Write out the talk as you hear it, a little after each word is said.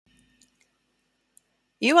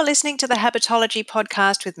You are listening to the Habitology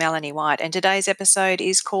podcast with Melanie White, and today's episode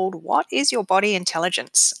is called What is Your Body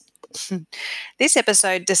Intelligence? This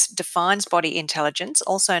episode defines body intelligence,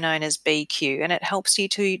 also known as BQ, and it helps you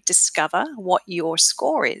to discover what your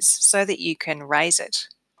score is so that you can raise it,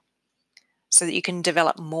 so that you can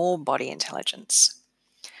develop more body intelligence.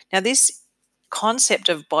 Now, this concept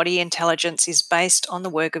of body intelligence is based on the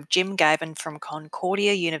work of Jim Gavin from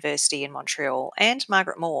Concordia University in Montreal and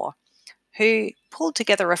Margaret Moore, who pulled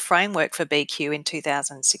together a framework for BQ in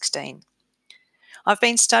 2016. I've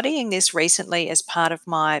been studying this recently as part of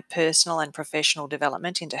my personal and professional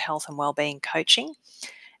development into health and wellbeing coaching,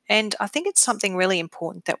 and I think it's something really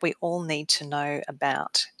important that we all need to know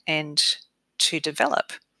about and to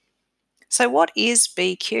develop. So, what is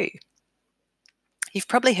BQ? You've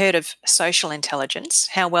probably heard of social intelligence,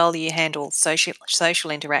 how well you handle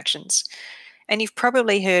social interactions, and you've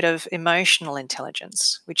probably heard of emotional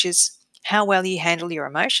intelligence, which is how well you handle your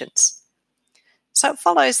emotions. So it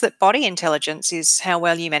follows that body intelligence is how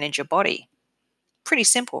well you manage your body. Pretty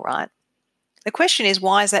simple, right? The question is,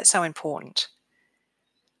 why is that so important?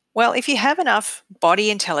 Well, if you have enough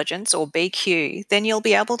body intelligence or BQ, then you'll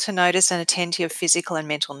be able to notice and attend to your physical and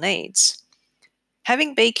mental needs.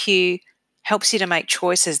 Having BQ helps you to make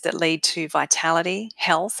choices that lead to vitality,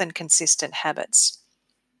 health, and consistent habits.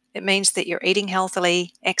 It means that you're eating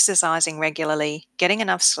healthily, exercising regularly, getting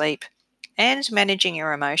enough sleep, and managing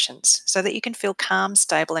your emotions so that you can feel calm,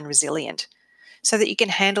 stable, and resilient, so that you can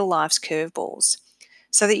handle life's curveballs,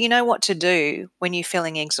 so that you know what to do when you're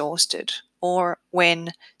feeling exhausted or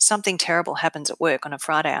when something terrible happens at work on a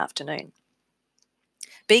Friday afternoon.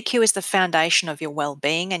 BQ is the foundation of your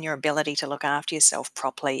well-being and your ability to look after yourself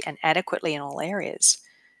properly and adequately in all areas.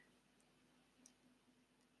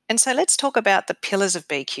 And so let's talk about the pillars of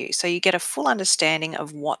BQ so you get a full understanding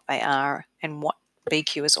of what they are and what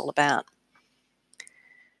BQ is all about.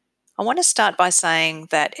 I want to start by saying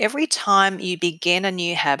that every time you begin a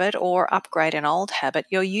new habit or upgrade an old habit,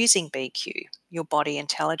 you're using BQ, your body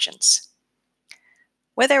intelligence.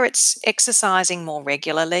 Whether it's exercising more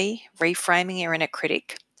regularly, reframing your inner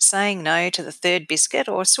critic, saying no to the third biscuit,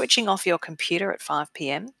 or switching off your computer at 5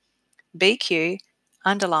 p.m., BQ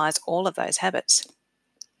underlies all of those habits.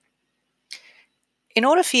 In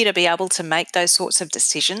order for you to be able to make those sorts of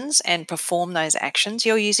decisions and perform those actions,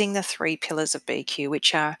 you're using the three pillars of BQ,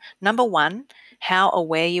 which are number one, how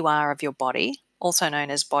aware you are of your body, also known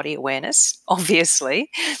as body awareness, obviously.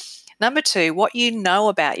 Number two, what you know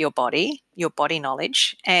about your body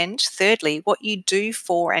knowledge. And thirdly, what you do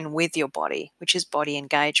for and with your body, which is body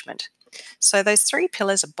engagement. So those three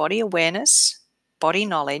pillars are body awareness, body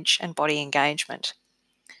knowledge, and body engagement.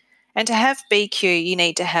 And to have BQ, you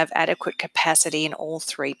need to have adequate capacity in all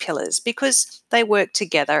three pillars because they work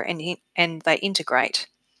together and they integrate.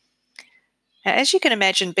 Now, as you can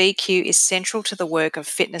imagine, BQ is central to the work of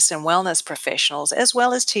fitness and wellness professionals as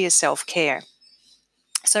well as to your self-care.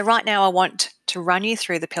 So right now I want to run you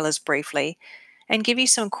through the pillars briefly and give you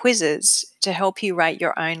some quizzes to help you rate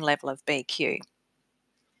your own level of BQ.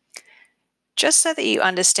 Just so that you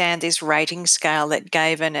understand this rating scale that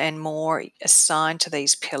Gavin and Moore assigned to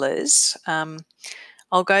these pillars,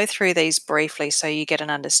 I'll go through these briefly so you get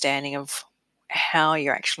an understanding of how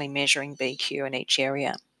you're actually measuring BQ in each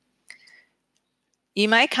area. You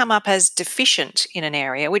may come up as deficient in an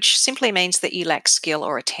area, which simply means that you lack skill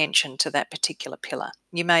or attention to that particular pillar.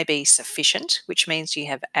 You may be sufficient, which means you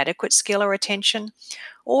have adequate skill or attention,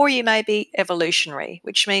 or you may be evolutionary,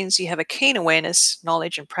 which means you have a keen awareness,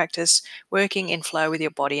 knowledge, and practice working in flow with your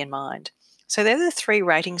body and mind. So they're the three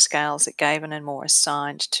rating scales that Gavin and Moore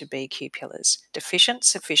assigned to BQ pillars: deficient,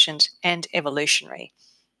 sufficient, and evolutionary.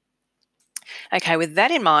 Okay, with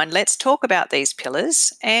that in mind, let's talk about these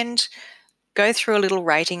pillars and go through a little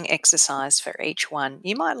rating exercise for each one.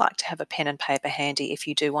 You might like to have a pen and paper handy if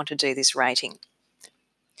you do want to do this rating.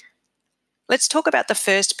 Let's talk about the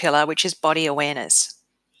first pillar, which is body awareness.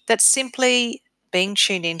 That's simply being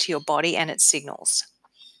tuned into your body and its signals.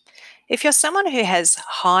 If you're someone who has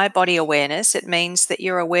high body awareness, it means that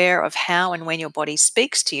you're aware of how and when your body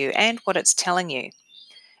speaks to you and what it's telling you.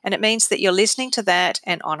 And it means that you're listening to that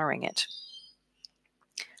and honouring it.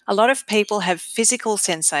 A lot of people have physical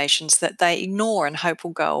sensations that they ignore and hope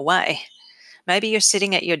will go away. Maybe you're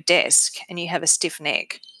sitting at your desk and you have a stiff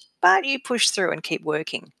neck, but you push through and keep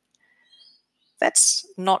working. That's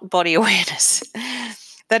not body awareness.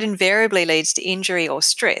 That invariably leads to injury or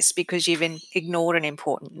stress because you've ignored an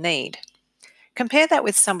important need. Compare that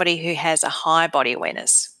with somebody who has a high body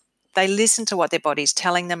awareness. They listen to what their body's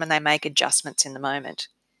telling them and they make adjustments in the moment.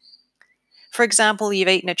 For example, you've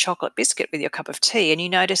eaten a chocolate biscuit with your cup of tea and you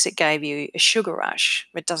notice it gave you a sugar rush.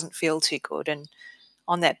 It doesn't feel too good, and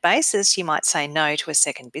On that basis, you might say no to a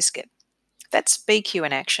second biscuit. That's BQ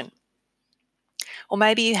in action. Or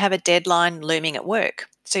maybe you have a deadline looming at work,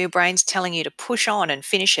 so your brain's telling you to push on and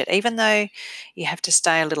finish it, even though you have to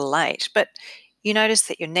stay a little late. But you notice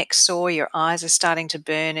that your neck's sore, your eyes are starting to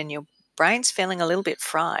burn, and your brain's feeling a little bit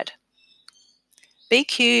fried.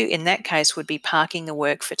 BQ in that case would be parking the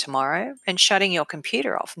work for tomorrow and shutting your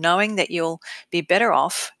computer off, knowing that you'll be better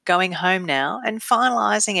off going home now and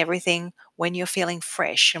finalising everything when you're feeling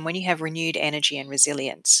fresh and when you have renewed energy and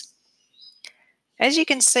resilience. As you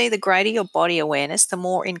can see, the greater your body awareness, the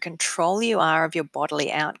more in control you are of your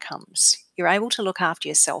bodily outcomes. You're able to look after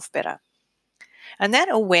yourself better. And that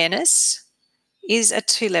awareness is at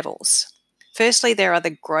two levels. Firstly, there are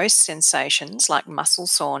the gross sensations like muscle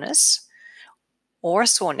soreness or a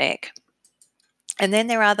sore neck. And then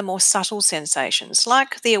there are the more subtle sensations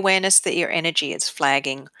like the awareness that your energy is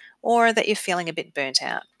flagging or that you're feeling a bit burnt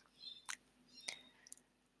out.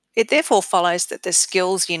 It therefore follows that the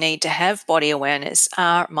skills you need to have body awareness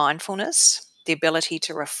are mindfulness, the ability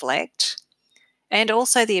to reflect, and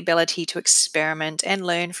also the ability to experiment and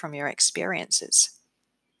learn from your experiences.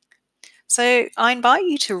 So I invite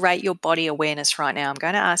you to rate your body awareness right now. I'm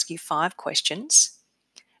going to ask you 5 questions,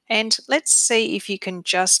 and let's see if you can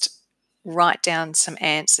just write down some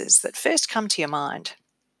answers that first come to your mind.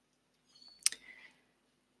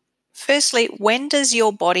 Firstly, when does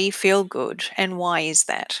your body feel good and why is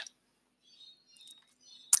that?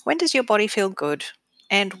 When does your body feel good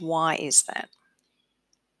and why is that?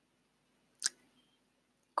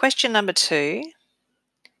 Question number 2,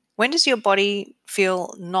 when does your body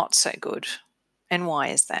feel not so good and why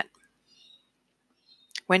is that?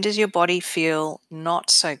 When does your body feel not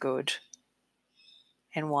so good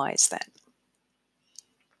and why is that?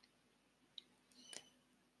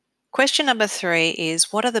 Question number 3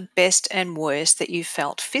 is, what are the best and worst that you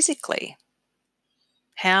felt physically?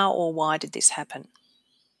 How or why did this happen?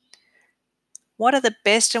 What are the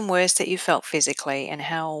best and worst that you felt physically and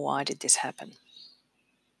how or why did this happen?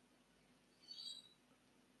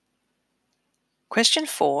 Question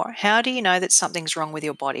 4, how do you know that something's wrong with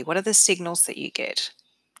your body? What are the signals that you get?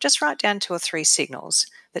 Just write down 2 or 3 signals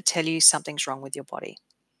that tell you something's wrong with your body.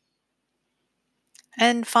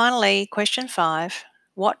 And finally, question 5,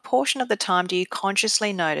 what portion of the time do you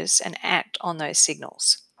consciously notice and act on those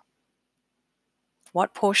signals?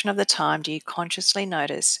 What portion of the time do you consciously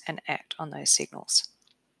notice and act on those signals?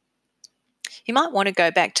 You might want to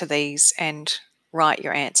go back to these and write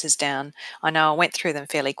your answers down. I know I went through them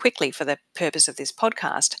fairly quickly for the purpose of this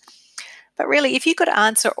podcast. But really, if you could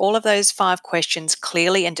answer all of those 5 questions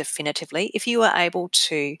clearly and definitively, if you were able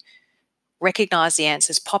to recognize the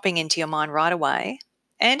answers popping into your mind right away,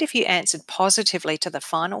 and if you answered positively to the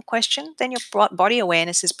final question, then your body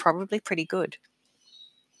awareness is probably pretty good.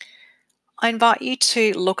 I invite you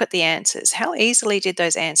to look at the answers. How easily did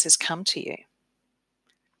those answers come to you?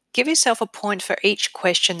 Give yourself a point for each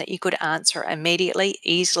question that you could answer immediately,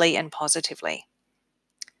 easily, and positively.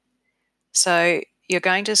 So you're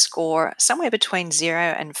going to score somewhere between 0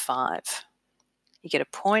 and 5. You get a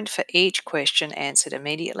point for each question answered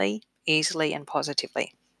immediately, easily, and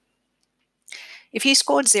positively. If you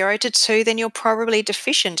scored 0 to 2, then you're probably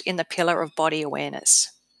deficient in the pillar of body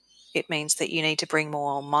awareness. It means that you need to bring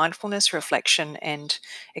more mindfulness, reflection, and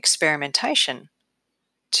experimentation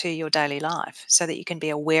to your daily life so that you can be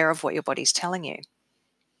aware of what your body's telling you.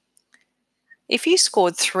 If you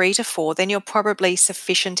scored 3 to 4, then you're probably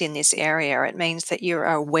sufficient in this area. It means that you're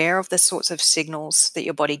aware of the sorts of signals that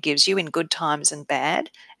your body gives you in good times and bad,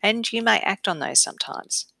 and you may act on those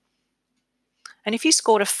sometimes. And if you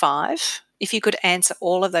scored a 5, if you could answer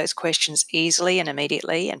all of those questions easily and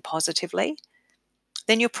immediately and positively,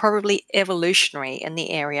 then you're probably evolutionary in the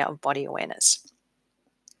area of body awareness.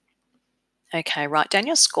 Okay, write down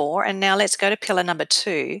your score, and now let's go to pillar number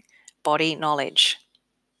 2, body knowledge.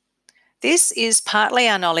 This is partly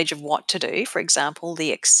our knowledge of what to do, for example,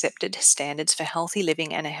 the accepted standards for healthy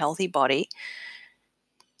living and a healthy body.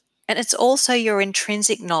 And it's also your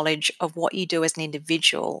intrinsic knowledge of what you do as an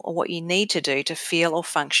individual or what you need to do to feel or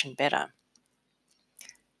function better.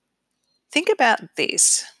 Think about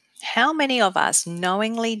this. How many of us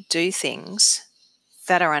knowingly do things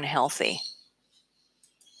that are unhealthy?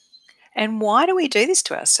 And why do we do this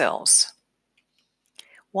to ourselves?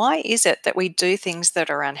 Why is it that we do things that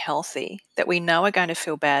are unhealthy, that we know are going to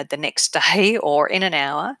feel bad the next day or in an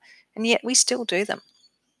hour, and yet we still do them?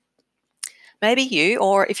 Maybe you,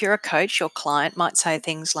 or if you're a coach, your client might say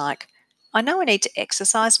things like, I know I need to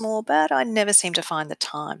exercise more, but I never seem to find the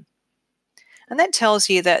time. And that tells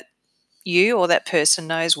you that you or that person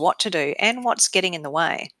knows what to do and what's getting in the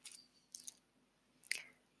way.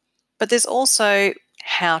 But there's also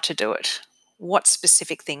how to do it. What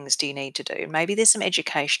specific things do you need to do? Maybe there's some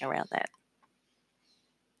education around that.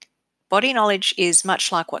 Body knowledge is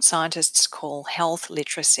much like what scientists call health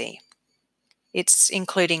literacy. It's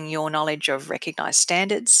including your knowledge of recognized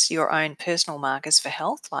standards, your own personal markers for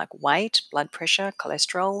health, like weight, blood pressure,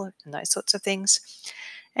 cholesterol, and those sorts of things,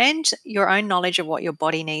 and your own knowledge of what your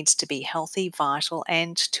body needs to be healthy, vital,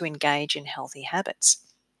 and to engage in healthy habits.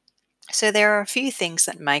 So there are a few things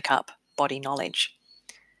that make up body knowledge.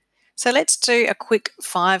 So let's do a quick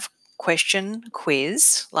 5-question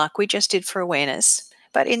quiz like we just did for awareness,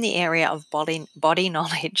 but in the area of body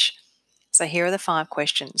knowledge. So here are the 5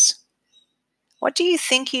 questions. What do you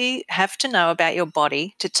think you have to know about your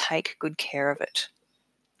body to take good care of it?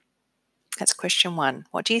 That's question 1.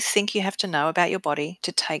 What do you think you have to know about your body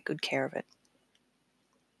to take good care of it?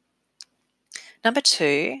 Number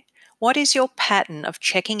 2, what is your pattern of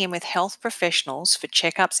checking in with health professionals for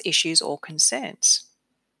checkups, issues, or concerns?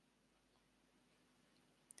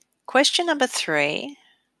 Question number 3,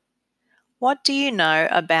 what do you know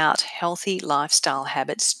about healthy lifestyle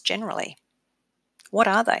habits generally? What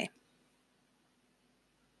are they?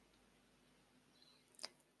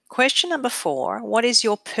 Question number 4, what is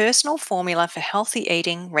your personal formula for healthy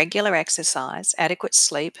eating, regular exercise, adequate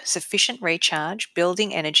sleep, sufficient recharge,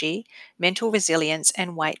 building energy, mental resilience,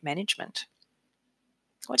 and weight management?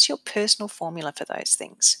 What's your personal formula for those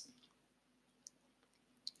things?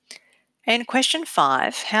 And question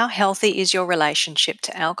 5, how healthy is your relationship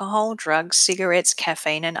to alcohol, drugs, cigarettes,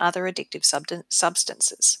 caffeine, and other addictive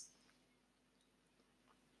substances?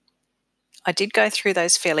 I did go through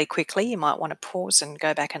those fairly quickly. You might want to pause and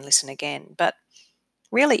go back and listen again. But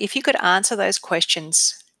really, if you could answer those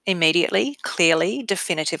questions immediately, clearly,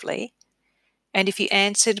 definitively, and if you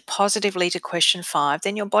answered positively to question 5,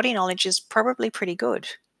 then your body knowledge is probably pretty good.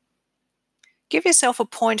 Give yourself a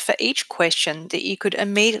point for each question that you could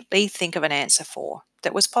immediately think of an answer for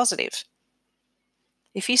that was positive.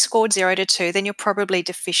 If you scored 0 to 2, then you're probably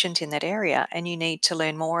deficient in that area and you need to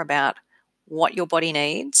learn more about what your body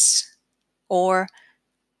needs or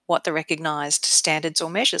what the recognized standards or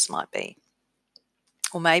measures might be.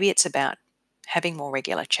 Or maybe it's about having more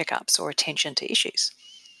regular checkups or attention to issues.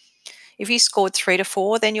 If you scored 3 to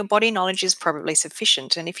 4, then your body knowledge is probably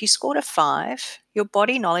sufficient. And if you scored a 5, your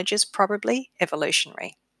body knowledge is probably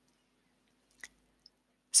evolutionary.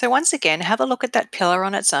 So once again, have a look at that pillar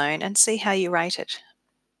on its own and see how you rate it.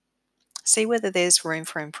 See whether there's room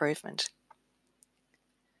for improvement.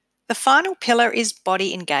 The final pillar is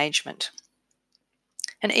body engagement.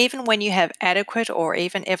 And even when you have adequate or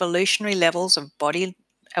even evolutionary levels of body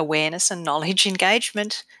awareness and knowledge,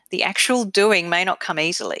 engagement, the actual doing may not come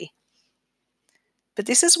easily. But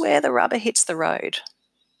this is where the rubber hits the road.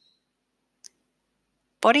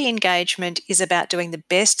 Body engagement is about doing the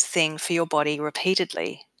best thing for your body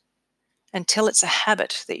repeatedly until it's a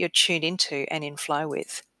habit that you're tuned into and in flow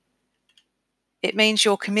with. It means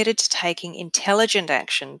you're committed to taking intelligent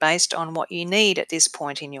action based on what you need at this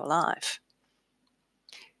point in your life.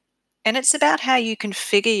 And it's about how you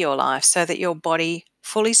configure your life so that your body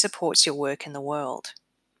fully supports your work in the world.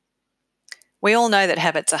 We all know that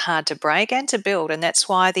habits are hard to break and to build, and that's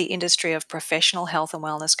why the industry of professional health and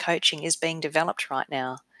wellness coaching is being developed right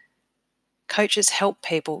now. Coaches help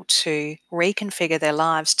people to reconfigure their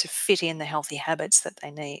lives to fit in the healthy habits that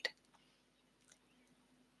they need.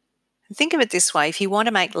 Think of it this way, if you want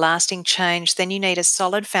to make lasting change, then you need a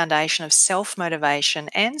solid foundation of self-motivation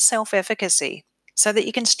and self-efficacy so that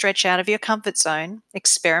you can stretch out of your comfort zone,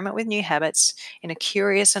 experiment with new habits in a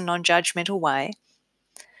curious and non-judgmental way,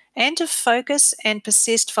 and to focus and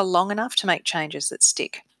persist for long enough to make changes that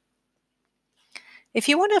stick. If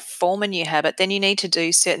you want to form a new habit, then you need to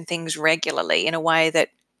do certain things regularly in a way that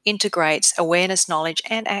integrates awareness, knowledge,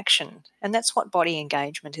 and action. And that's what body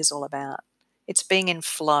engagement is all about. It's being in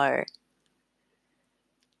flow.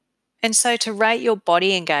 And so to rate your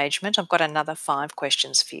body engagement, I've got another 5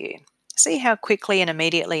 questions for you. See how quickly and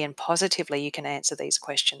immediately and positively you can answer these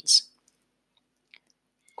questions.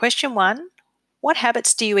 Question 1, what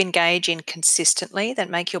habits do you engage in consistently that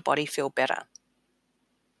make your body feel better?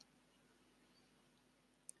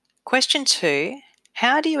 Question 2,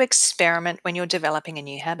 how do you experiment when you're developing a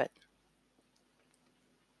new habit?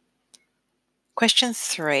 Question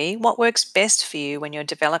 3, what works best for you when you're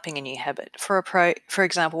developing a new habit? For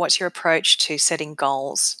example, what's your approach to setting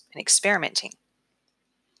goals and experimenting?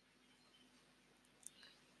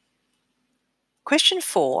 Question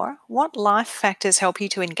 4, what life factors help you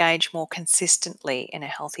to engage more consistently in a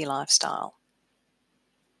healthy lifestyle?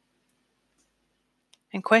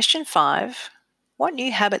 And question 5, what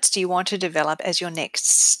new habits do you want to develop as your next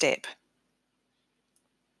step?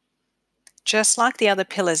 Just like the other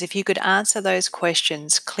pillars, if you could answer those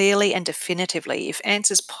questions clearly and definitively, if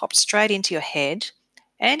answers popped straight into your head,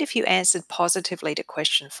 and if you answered positively to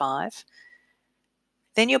question 5,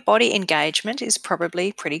 then your body engagement is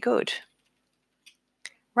probably pretty good.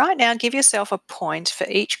 Right now, give yourself a point for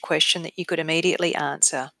each question that you could immediately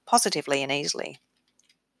answer positively and easily.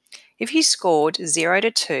 If you scored 0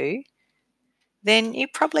 to 2, then you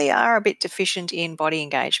probably are a bit deficient in body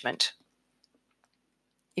engagement.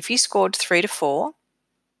 If you scored 3 to 4,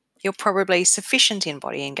 you're probably sufficient in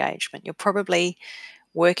body engagement. You're probably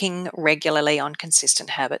working regularly on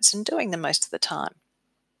consistent habits and doing them most of the time.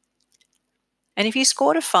 And if you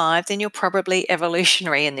scored a 5, then you're probably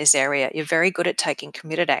evolutionary in this area. You're very good at taking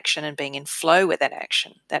committed action and being in flow with that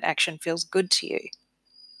action. That action feels good to you.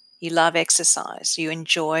 You love exercise. You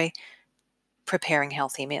enjoy preparing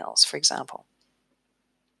healthy meals, for example.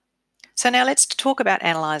 So now let's talk about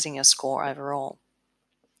analysing your score overall.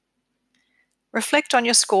 Reflect on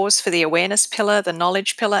your scores for the awareness pillar, the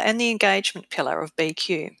knowledge pillar, and the engagement pillar of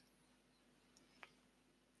BQ.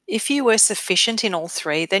 If you were sufficient in all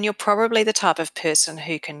 3, then you're probably the type of person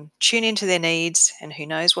who can tune into their needs and who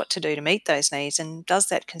knows what to do to meet those needs and does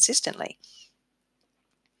that consistently.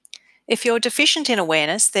 If you're deficient in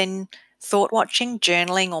awareness, then thought watching,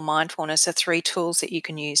 journaling, or mindfulness are 3 tools that you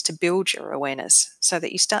can use to build your awareness so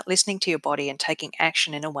that you start listening to your body and taking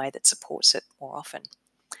action in a way that supports it more often.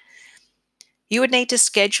 You would need to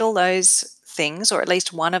schedule those things, or at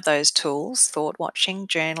least one of those tools, thought watching,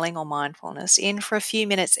 journaling, or mindfulness, in for a few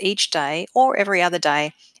minutes each day or every other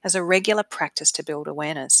day as a regular practice to build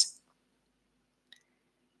awareness.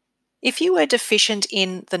 If you were deficient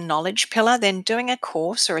in the knowledge pillar, then doing a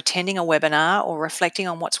course or attending a webinar or reflecting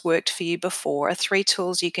on what's worked for you before are 3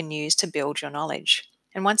 tools you can use to build your knowledge.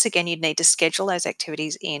 And once again, you'd need to schedule those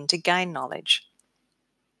activities in to gain knowledge.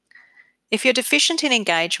 If you're deficient in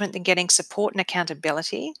engagement, then getting support and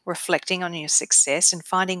accountability, reflecting on your success, and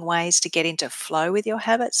finding ways to get into flow with your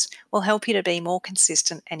habits will help you to be more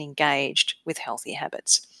consistent and engaged with healthy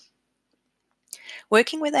habits.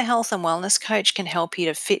 Working with a health and wellness coach can help you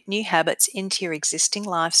to fit new habits into your existing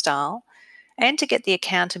lifestyle and to get the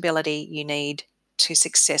accountability you need to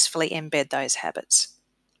successfully embed those habits,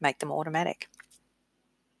 make them automatic.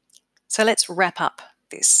 So let's wrap up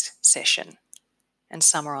this session and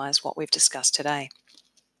summarize what we've discussed today.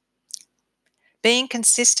 Being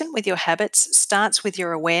consistent with your habits starts with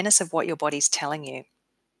your awareness of what your body's telling you.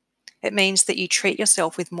 It means that you treat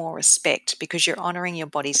yourself with more respect because you're honoring your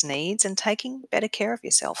body's needs and taking better care of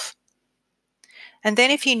yourself. And then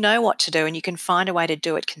if you know what to do and you can find a way to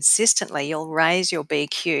do it consistently, you'll raise your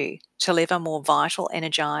BQ to live a more vital,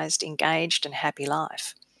 energized, engaged, and happy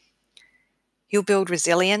life. You'll build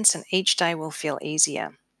resilience and each day will feel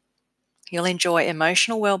easier. You'll enjoy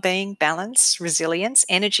emotional well-being, balance, resilience,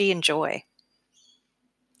 energy, and joy.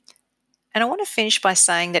 And I want to finish by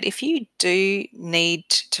saying that if you do need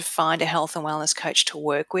to find a health and wellness coach to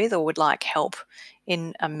work with or would like help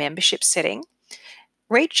in a membership setting,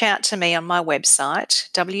 reach out to me on my website,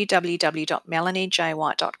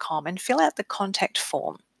 www.melaniejwhite.com, and fill out the contact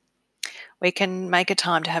form. We can make a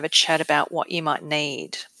time to have a chat about what you might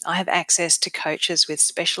need. I have access to coaches with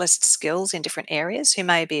specialist skills in different areas who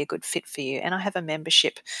may be a good fit for you, and I have a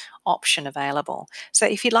membership option available. So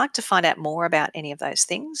if you'd like to find out more about any of those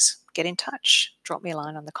things, get in touch. Drop me a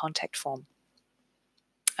line on the contact form.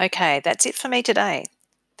 Okay, that's it for me today.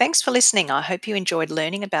 Thanks for listening. I hope you enjoyed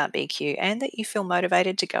learning about BQ and that you feel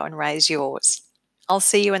motivated to go and raise yours. I'll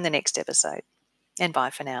see you in the next episode, and bye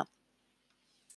for now.